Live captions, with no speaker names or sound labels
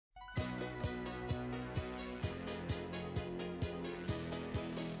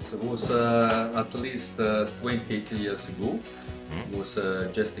Yes, it was at least 28 years ago. It was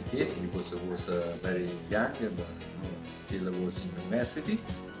just a case because I was very young and still was in university.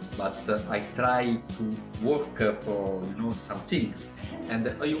 But I try to work for some things, and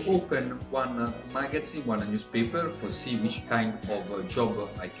I open one magazine, one newspaper for see which kind of job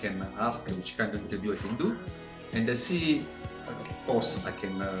I can ask, which kind of interview I can do, and I see. Of course, I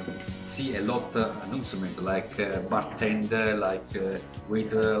can see a lot announcement like bartender, like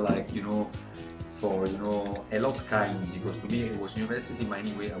waiter, like for a lot kind, because to me it was university. But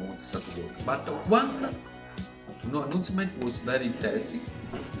anyway, I want to start to work. But one announcement was very interesting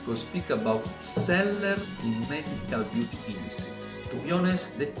because speak about seller in medical beauty industry. To be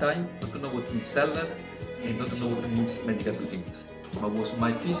honest, that time I don't know what means seller and don't know what means medical beauty industry. But was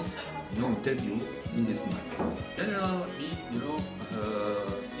my first interview in this market. Generally,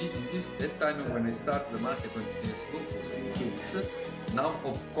 in this that time when I started the market 20 years ago was the case. Now,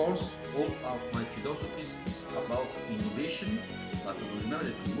 of course, all of my philosophies is about innovation, but we remember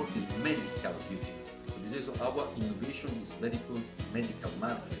that we work in medical beauty. So this is our innovation is very good medical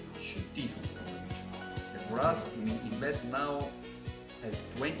market, scientific innovation. And for us, we invest now at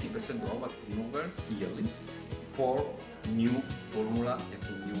 20% of our turnover yearly for new formula and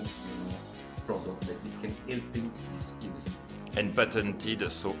for new product that we can help in this industry. And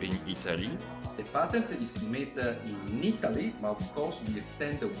patented so in Italy? The patent is made in Italy, but of course we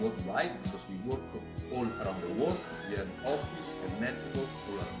extend worldwide because we work all around the world. We have office and network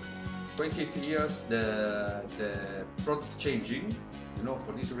all around. 28 years, the product changing.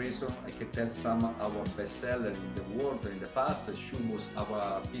 For this reason, I can tell some of our bestseller in the world in the past. Shoe was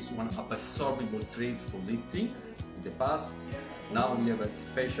our first one absorbable trays for lifting. In the past, now we have a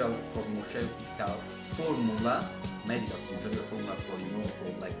special cosmeceutical formula, medical formula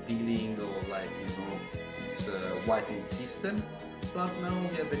for like peeling or like it's a whitening system. Plus now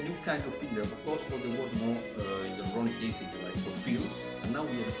we have a new kind of filler. Of course, for the world more in the hyaluronic acid like for fill. And now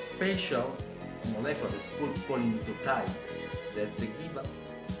we have a special molecule that's called polynucleotide that give a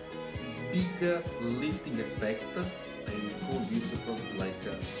bigger lifting effect. And we call this product like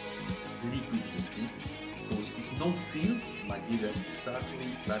liquid lifting because it's not fill, but give exactly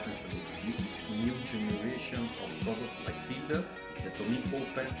balance of this. It's a new generation of products like filler that will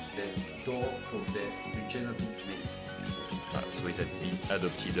open the door for the regenerative medicine. So it has been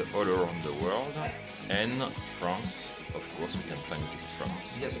adopted all around the world, and France, of course, we can find it in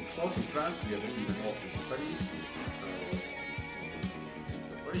France. Yes, of course, in France we have even office in Paris,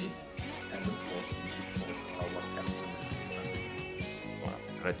 and of course we support our customers in France. Voilà,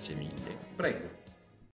 grazie mille. Prego.